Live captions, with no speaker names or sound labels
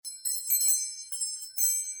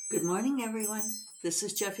Good morning, everyone. This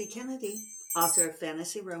is Jeffe Kennedy, author of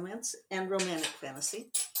fantasy romance and romantic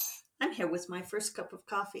fantasy. I'm here with my first cup of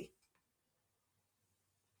coffee.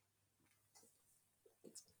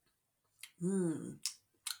 Mmm,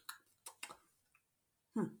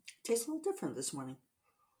 tastes a little different this morning.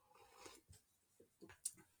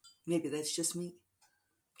 Maybe that's just me.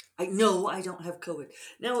 I know I don't have COVID.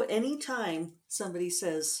 Now, anytime somebody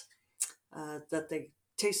says that they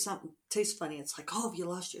tastes funny, it's like, oh, have you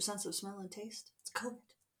lost your sense of smell and taste? It's COVID.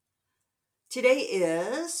 Today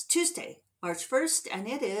is Tuesday, March 1st, and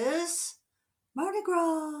it is Mardi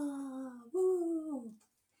Gras. Woo!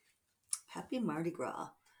 Happy Mardi Gras.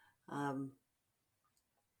 Um,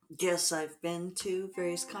 Yes, I've been to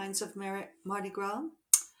various kinds of Mardi Gras.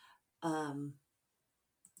 Um,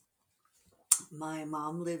 my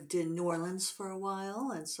mom lived in New Orleans for a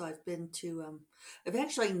while, and so I've been to. I've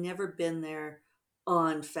actually never been there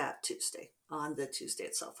on Fat Tuesday, on the Tuesday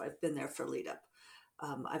itself. I've been there for lead up.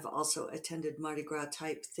 I've also attended Mardi Gras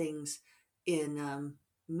type things in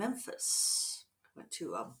Memphis. Went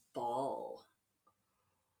to a ball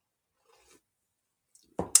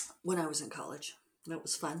when I was in college. That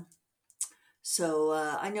was fun. So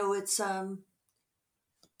I know it's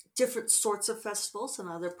different sorts of festivals in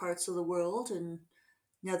other parts of the world. In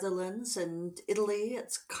Netherlands and Italy,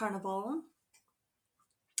 it's Carnival.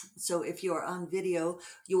 So if you're on video,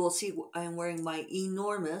 you will see I'm wearing my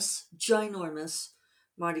ginormous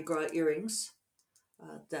Mardi Gras earrings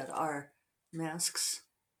that are masks,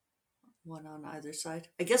 one on either side.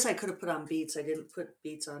 I guess I could have put on beads. I didn't put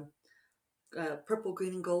beads on. Purple,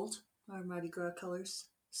 green, and gold are Mardi Gras colors.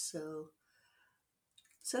 So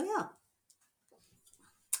yeah,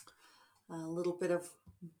 a little bit of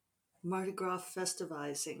Mardi Gras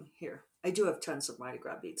festivizing here. I do have tons of Mardi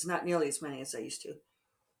Gras beads, not nearly as many as I used to.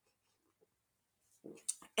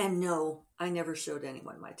 And no, I never showed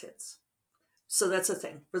anyone my tits. So that's a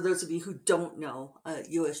thing. For those of you who don't know,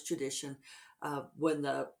 U.S. tradition, when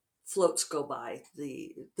the floats go by,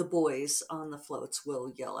 the boys on the floats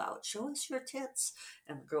will yell out, "Show us your tits,"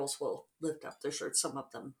 and the girls will lift up their shirts, some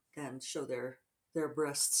of them, and show their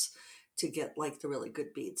breasts to get like the really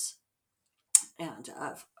good beads. And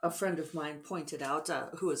a friend of mine pointed out,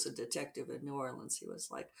 who was a detective in New Orleans, he was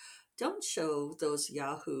like, don't show those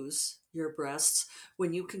yahoos your breasts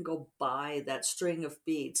when you can go buy that string of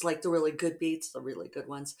beads, like the really good beads, the really good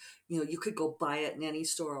ones. You could go buy it in any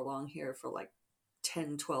store along here for like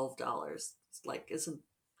 $10, $12. It's like, isn't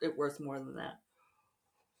it worth more than that?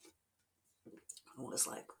 I was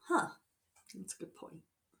like, huh, that's a good point.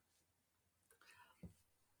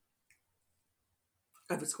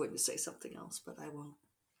 I was going to say something else, but I won't.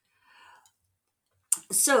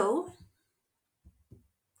 So,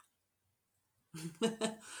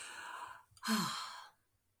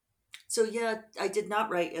 so yeah, I did not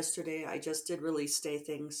write yesterday. I just did release day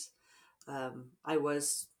things. I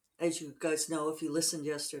was, as you guys know, if you listened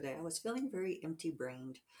yesterday, I was feeling very empty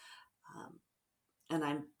brained. Um, and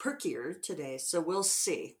I'm perkier today, so we'll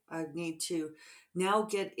see. I need to now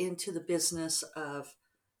get into the business of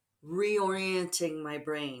reorienting my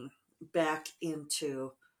brain back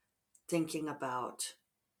into thinking about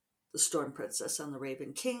the Storm Princess and the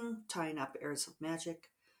Raven King, tying up Heirs of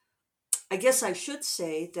Magic. I guess I should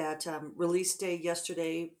say that release day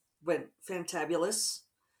yesterday went fantabulous.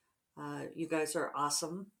 You guys are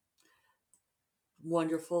awesome.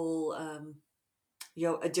 Wonderful,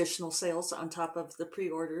 additional sales on top of the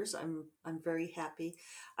pre-orders. I'm very happy.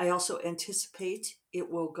 I also anticipate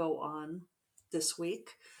it will go on this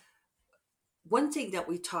week. One thing that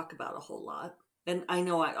we talk about a whole lot, and I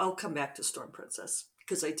know I'll come back to Storm Princess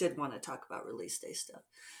because I did want to talk about release day stuff,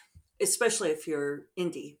 especially if you're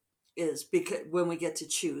indie, is because when we get to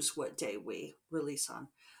choose what day we release on,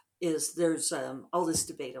 is there's all this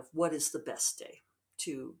debate of what is the best day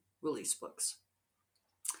to release books.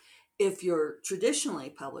 If you're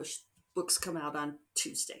traditionally published, books come out on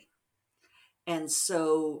Tuesday. And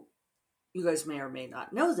so you guys may or may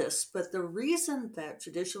not know this, but the reason that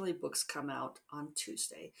traditionally books come out on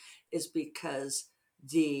Tuesday is because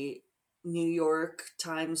the New York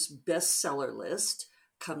Times bestseller list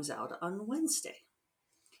comes out on Wednesday,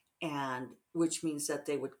 and which means that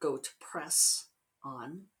they would go to press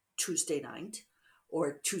on Tuesday night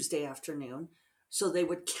or Tuesday afternoon. So they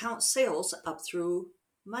would count sales up through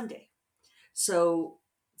Monday. So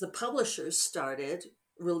the publishers started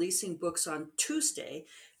releasing books on Tuesday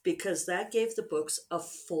because that gave the books a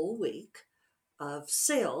full week of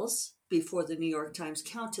sales before the New York Times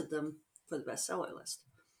counted them for the bestseller list.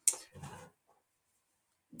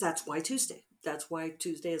 That's why Tuesday. That's why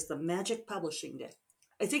Tuesday is the magic publishing day.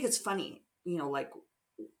 I think it's funny, like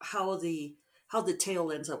how how the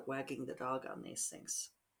tail ends up wagging the dog on these things.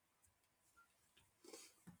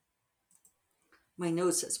 My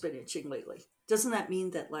nose has been itching lately. Doesn't that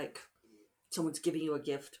mean that like someone's giving you a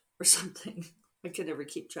gift or something? I can never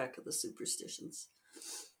keep track of the superstitions.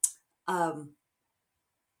 Um,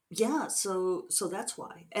 yeah, so that's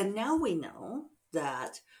why. And now we know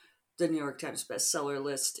that the New York Times bestseller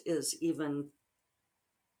list is even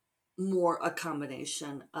more a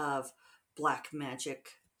combination of black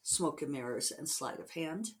magic, smoke and mirrors, and sleight of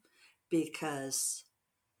hand, because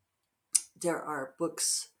there are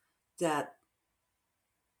books that,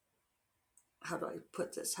 how do I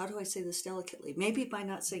put this? How do I say this delicately? Maybe by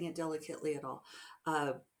not saying it delicately at all.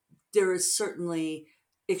 Uh, there is certainly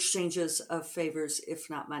exchanges of favors, if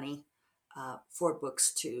not money, for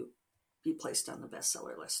books to be placed on the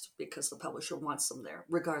bestseller list because the publisher wants them there,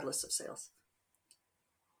 regardless of sales.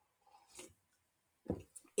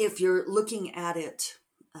 If you're looking at it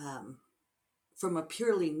from a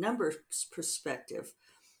purely numbers perspective,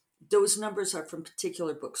 those numbers are from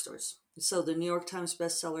particular bookstores. So the New York Times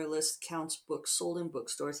bestseller list counts books sold in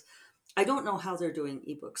bookstores. I don't know how they're doing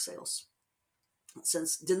ebook sales.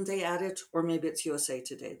 Since didn't they add it, or maybe it's USA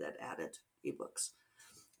Today that added ebooks.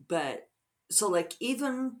 But so like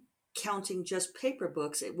even counting just paper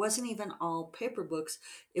books, it wasn't even all paper books.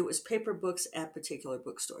 It was paper books at particular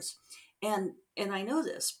bookstores. And I know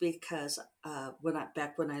this because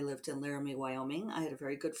back when I lived in Laramie, Wyoming, I had a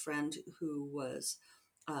very good friend who was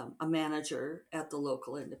a manager at the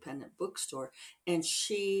local independent bookstore, and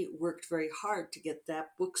she worked very hard to get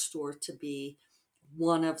that bookstore to be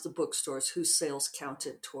one of the bookstores whose sales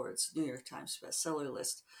counted towards New York Times bestseller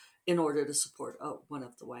list in order to support one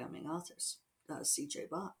of the Wyoming authors, C.J.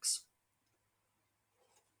 Box.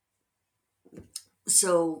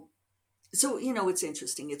 So it's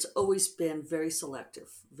interesting. It's always been very selective,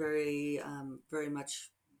 very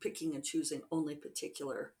much picking and choosing only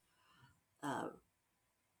particular uh,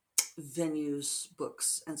 venues,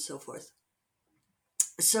 books, and so forth.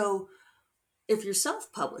 So if you're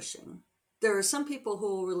self-publishing, there are some people who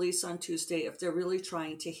will release on Tuesday if they're really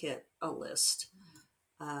trying to hit a list.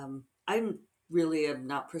 I'm really am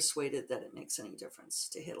not persuaded that it makes any difference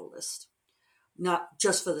to hit a list, not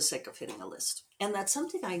just for the sake of hitting a list. And that's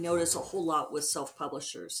something I notice a whole lot with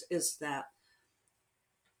self-publishers, is that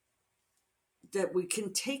we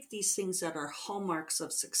can take these things that are hallmarks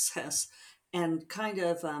of success and kind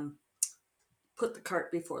of put the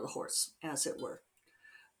cart before the horse, as it were.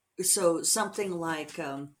 So something like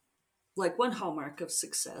one hallmark of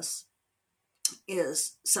success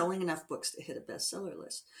is selling enough books to hit a bestseller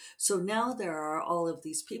list. So now there are all of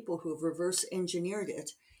these people who have reverse engineered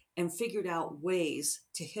it and figured out ways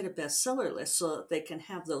to hit a bestseller list so that they can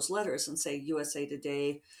have those letters and say USA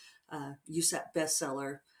Today, USAT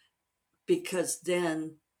bestseller, because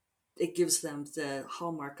then it gives them the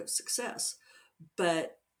hallmark of success.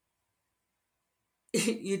 But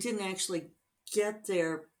you didn't actually get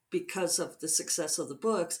there because of the success of the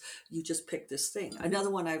books. You just picked this thing. Another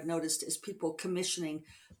one I've noticed is people commissioning.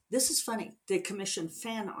 This is funny. They commission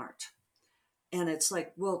fan art. And it's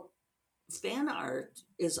like, well, fan art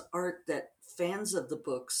is art that fans of the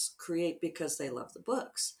books create because they love the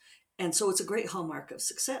books. And so it's a great hallmark of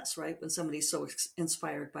success, right? When somebody's so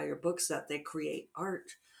inspired by your books that they create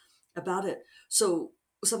art about it. So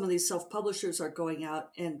some of these self-publishers are going out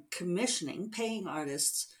and commissioning, paying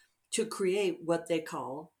artists to create what they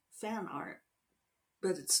call fan art,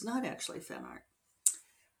 but it's not actually fan art.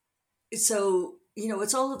 So,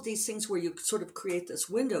 it's all of these things where you sort of create this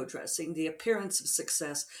window dressing, the appearance of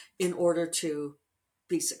success in order to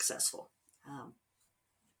be successful.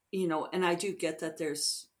 And I do get that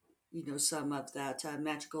there's, some of that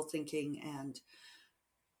magical thinking and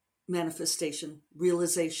manifestation,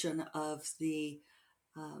 realization of the,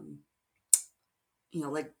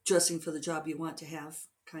 like dressing for the job you want to have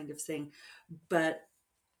kind of thing.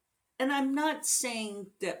 And I'm not saying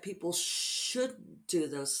that people should do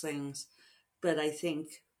those things, but I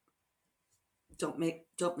think don't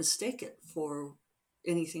mistake it for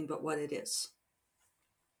anything but what it is.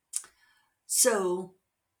 So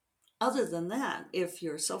other than that, if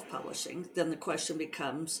you're self-publishing, then the question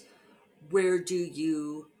becomes, what day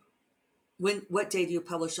do you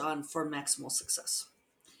publish on for maximal success?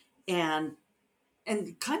 And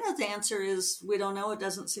kind of the answer is, we don't know. It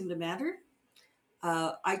doesn't seem to matter.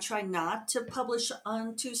 I try not to publish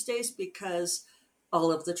on Tuesdays because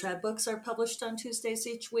all of the trad books are published on Tuesdays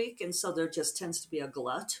each week. And so there just tends to be a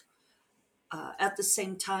glut. At the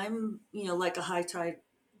same time, like a high tide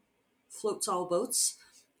floats all boats.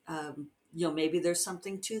 Maybe there's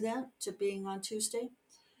something to that, to being on Tuesday.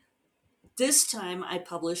 This time I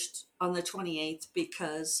published on the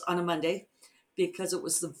 28th on a Monday, because it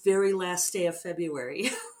was the very last day of February.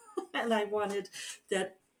 And I wanted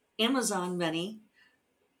that Amazon money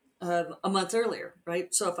a month earlier,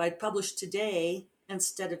 right? So if I'd published today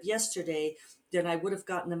instead of yesterday, then I would have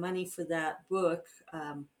gotten the money for that book.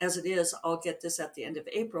 As it is, I'll get this at the end of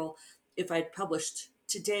April. If I'd published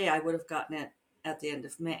today, I would have gotten it at the end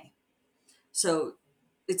of May. So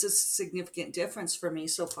it's a significant difference for me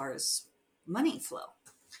so far as money flow.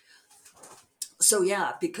 So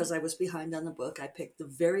yeah, because I was behind on the book, I picked the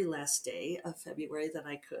very last day of February that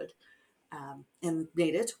I could, and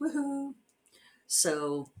made it. Woohoo!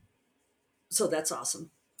 So so that's awesome.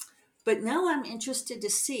 But now I'm interested to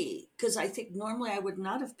see, because I think normally I would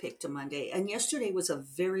not have picked a Monday, and yesterday was a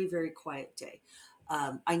very, very quiet day.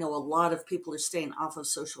 I know a lot of people are staying off of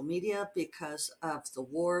social media because of the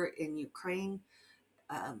war in Ukraine.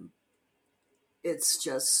 Um, it's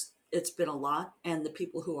been a lot, and the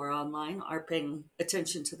people who are online are paying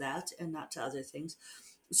attention to that and not to other things.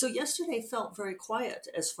 So yesterday felt very quiet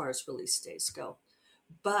as far as release days go.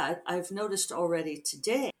 But I've noticed already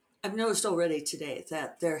today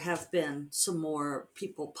that there have been some more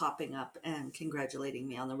people popping up and congratulating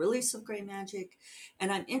me on the release of Gray Magic, and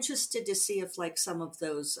I'm interested to see if, like, some of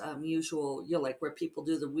those usual, like where people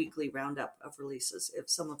do the weekly roundup of releases, if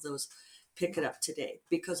some of those pick it up today,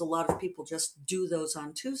 because a lot of people just do those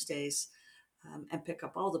on Tuesdays, and pick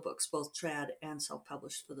up all the books, both trad and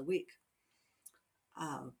self-published, for the week.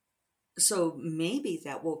 Um, so maybe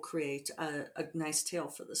that will create a nice tail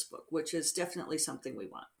for this book, which is definitely something we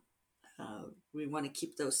want. We want to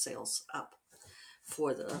keep those sales up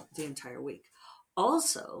for the entire week.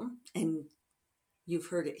 Also, and you've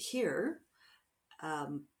heard it here,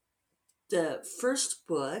 um, the first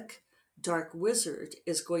book, Dark Wizard,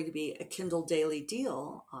 is going to be a Kindle Daily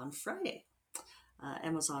deal on Friday.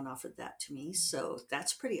 Amazon offered that to me, so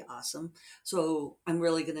that's pretty awesome. So I'm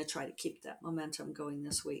really going to try to keep that momentum going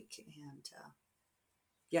this week. And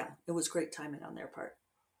yeah, it was great timing on their part.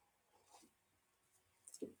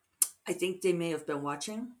 I think they may have been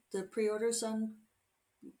watching the pre-orders on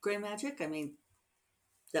Gray Magic. I mean,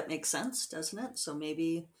 that makes sense, doesn't it? So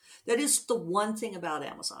maybe that is the one thing about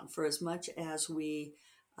Amazon. For as much as we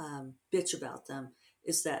bitch about them,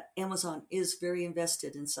 is that Amazon is very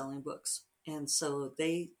invested in selling books, and so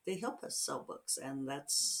they help us sell books, and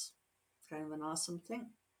that's kind of an awesome thing.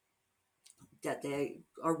 That they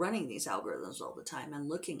are running these algorithms all the time and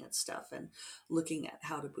looking at stuff and looking at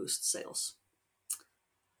how to boost sales.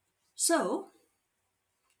 So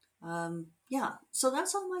yeah, so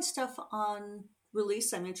that's all my stuff on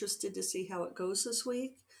release. I'm interested to see how it goes this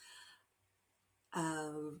week.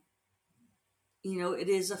 Uh, it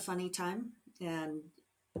is a funny time, and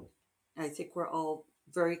I think we're all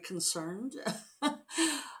very concerned.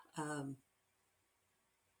 um,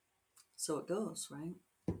 so it goes, right?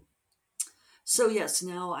 So, yes,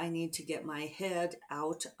 now I need to get my head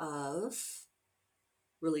out of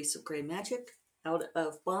Release of Gray Magic, out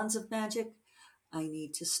of Bonds of Magic. I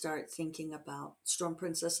need to start thinking about Storm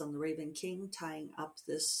Princess and the Raven King, tying up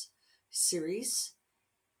this series.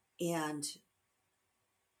 And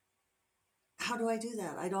how do I do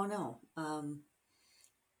that? I don't know.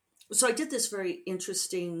 So I did this very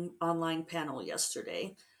interesting online panel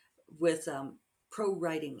yesterday with Pro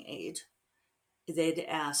Writing Aid. They'd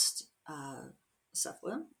asked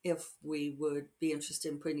Sefwa if we would be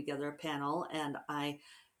interested in putting together a panel, and I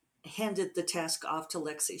handed the task off to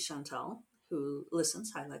Lexi Chantal, who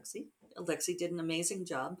listens. Hi, Lexi. Lexi did an amazing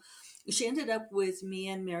job. She ended up with me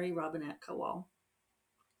and Mary Robinette Kowal,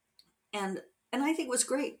 and I think it was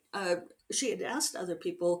great. She had asked other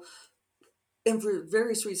people, and for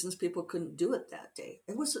various reasons, people couldn't do it that day.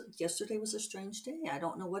 Yesterday was a strange day. I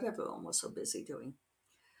don't know what everyone was so busy doing.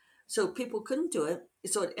 So people couldn't do it.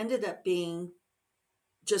 So it ended up being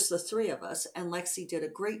just the three of us, and Lexi did a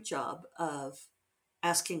great job of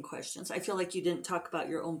asking questions. I feel like you didn't talk about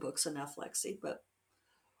your own books enough, Lexi, but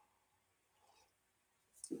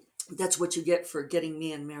that's what you get for getting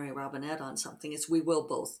me and Mary Robinette on something, is we will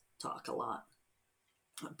both talk a lot.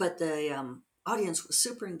 But the audience was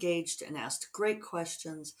super engaged and asked great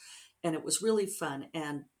questions, and it was really fun.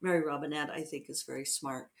 And Mary Robinette, I think, is very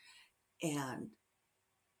smart, and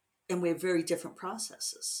we have very different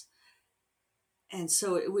processes. And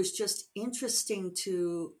so it was just interesting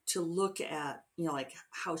to look at, like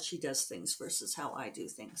how she does things versus how I do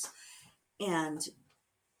things. And,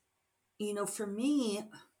 for me,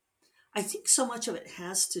 I think so much of it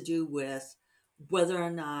has to do with whether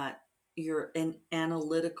or not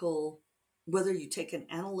whether you take an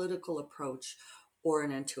analytical approach or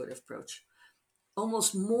an intuitive approach.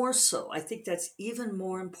 Almost more so, I think that's even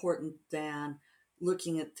more important than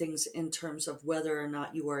looking at things in terms of whether or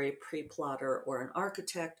not you are a pre-plotter or an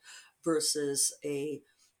architect versus a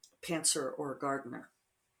pantser or gardener.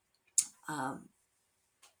 Um,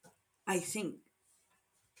 I think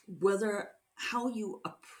whether how you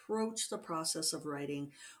approach the process of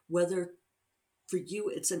writing, whether for you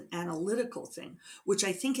it's an analytical thing, which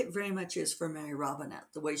I think it very much is for Mary Robinette,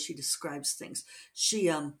 the way she describes things.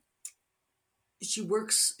 She's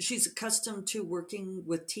accustomed to working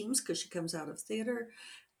with teams because she comes out of theater,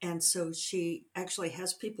 and so she actually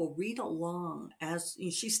has people read along as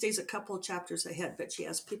she stays a couple of chapters ahead, but she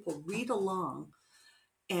has people read along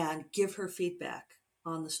and give her feedback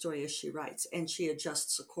on the story as she writes, and she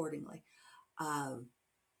adjusts accordingly, um,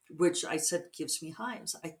 which I said gives me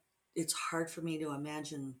hives. It's hard for me to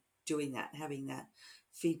imagine doing that, having that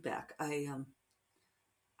feedback.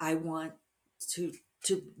 I want to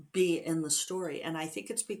to be in the story, and I think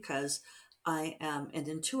it's because I am an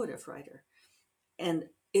intuitive writer, and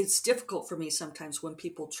it's difficult for me sometimes when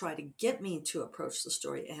people try to get me to approach the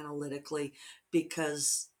story analytically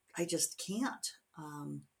because I just can't.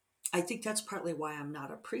 I think that's partly why I'm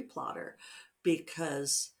not a pre-plotter,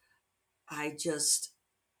 because I just,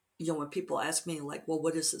 when people ask me like, well,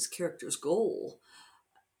 what is this character's goal?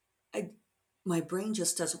 I My brain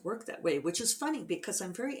just doesn't work that way, which is funny because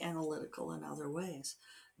I'm very analytical in other ways.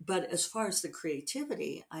 But as far as the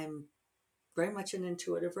creativity, I'm very much an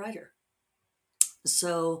intuitive writer.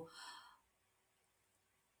 So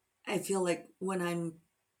I feel like when I'm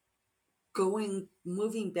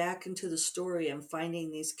moving back into the story and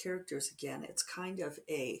finding these characters again, it's kind of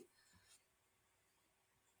it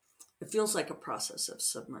feels like a process of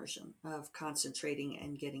submersion, of concentrating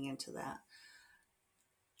and getting into that.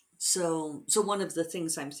 So one of the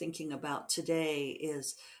things I'm thinking about today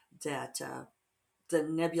is that the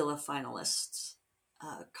Nebula finalists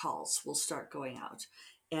calls will start going out.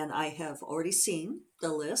 And I have already seen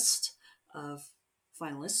the list of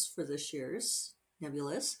finalists for this year's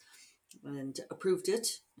Nebulas and approved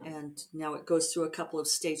it. And now it goes through a couple of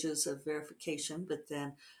stages of verification, but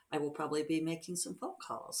then I will probably be making some phone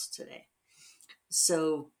calls today.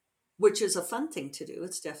 So, which is a fun thing to do.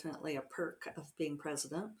 It's definitely a perk of being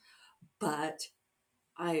president, but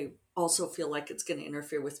I also feel like it's going to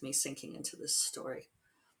interfere with me sinking into this story.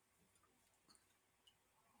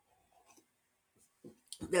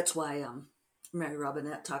 That's why Mary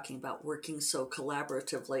Robinette talking about working so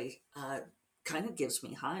collaboratively kind of gives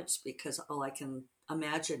me hives, because all I can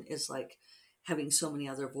imagine is like having so many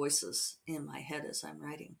other voices in my head as I'm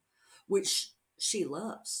writing, which she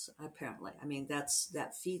loves apparently. I mean, that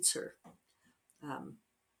feeds her. Um,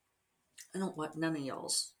 I don't want none of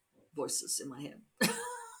y'all's voices in my head.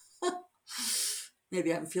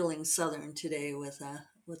 Maybe I'm feeling southern today with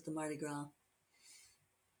the Mardi Gras.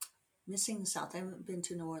 Missing the South. I haven't been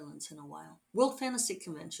to New Orleans in a while. World Fantasy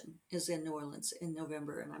Convention is in New Orleans in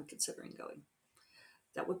November, and I'm considering going.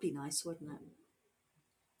 That would be nice, wouldn't it?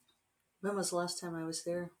 When was the last time I was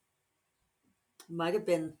there? Might have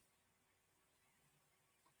been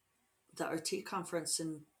the RT conference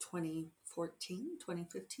in 2014,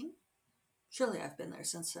 2015. Surely I've been there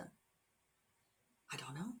since then. I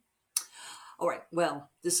don't know. All right.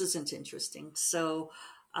 Well, this isn't interesting. So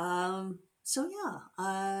yeah.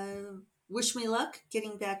 Wish me luck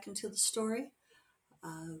getting back into the story.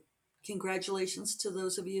 Uh, Congratulations to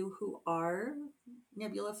those of you who are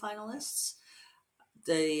Nebula finalists.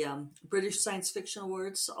 The British Science Fiction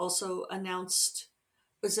Awards also announced.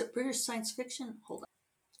 Was it British Science Fiction? Hold on.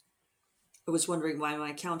 I was wondering why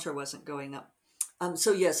my counter wasn't going up.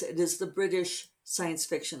 So yes, it is the British Science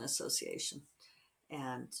Fiction Association,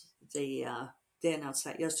 and they they announced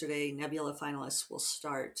that yesterday. Nebula finalists will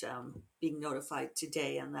start being notified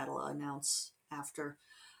today, and that'll announce after.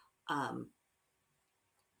 Um,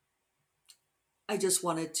 I just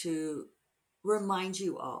wanted to remind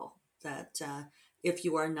you all that if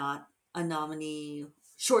you are not a nominee,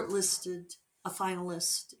 shortlisted, a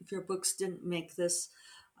finalist, if your books didn't make this,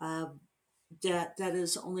 uh, that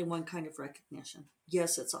is only one kind of recognition.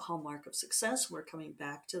 Yes, it's a hallmark of success. We're coming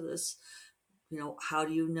back to this. How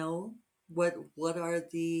do you know what are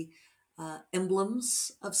the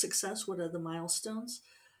emblems of success? What are the milestones?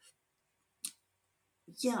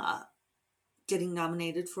 Yeah, getting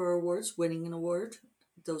nominated for awards, winning an award,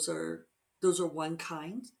 those are one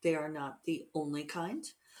kind. They are not the only kind.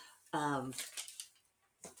 Um,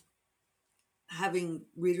 Having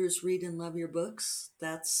readers read and love your books,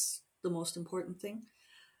 that's the most important thing.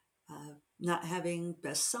 Not having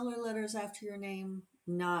bestseller letters after your name,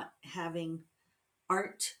 not having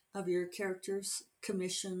art of your characters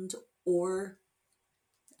commissioned or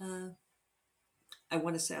I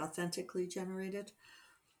want to say authentically generated.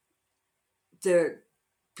 there,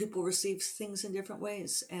 people receive things in different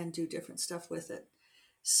ways and do different stuff with it.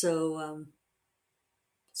 So,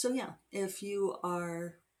 so yeah, if you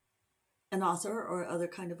are an author or other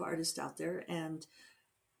kind of artist out there, and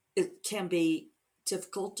it can be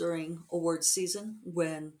difficult during awards season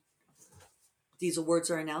when these awards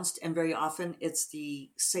are announced, and very often it's the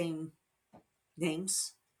same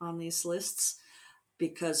names on these lists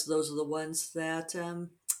because those are the ones that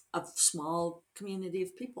a small community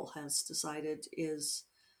of people has decided is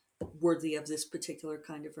worthy of this particular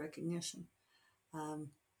kind of recognition. Um,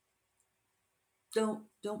 don't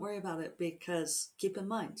worry about it, because keep in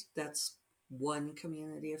mind that's one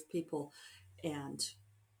community of people, and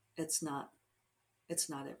it's not it's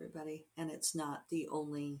not everybody, and it's not the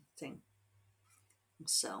only thing.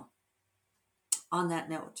 So on that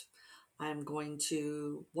note, I'm going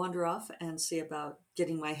to wander off and see about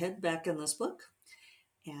getting my head back in this book,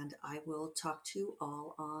 and I will talk to you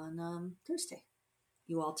all on Thursday.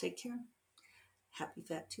 You all take care. Happy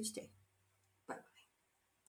Fat Tuesday.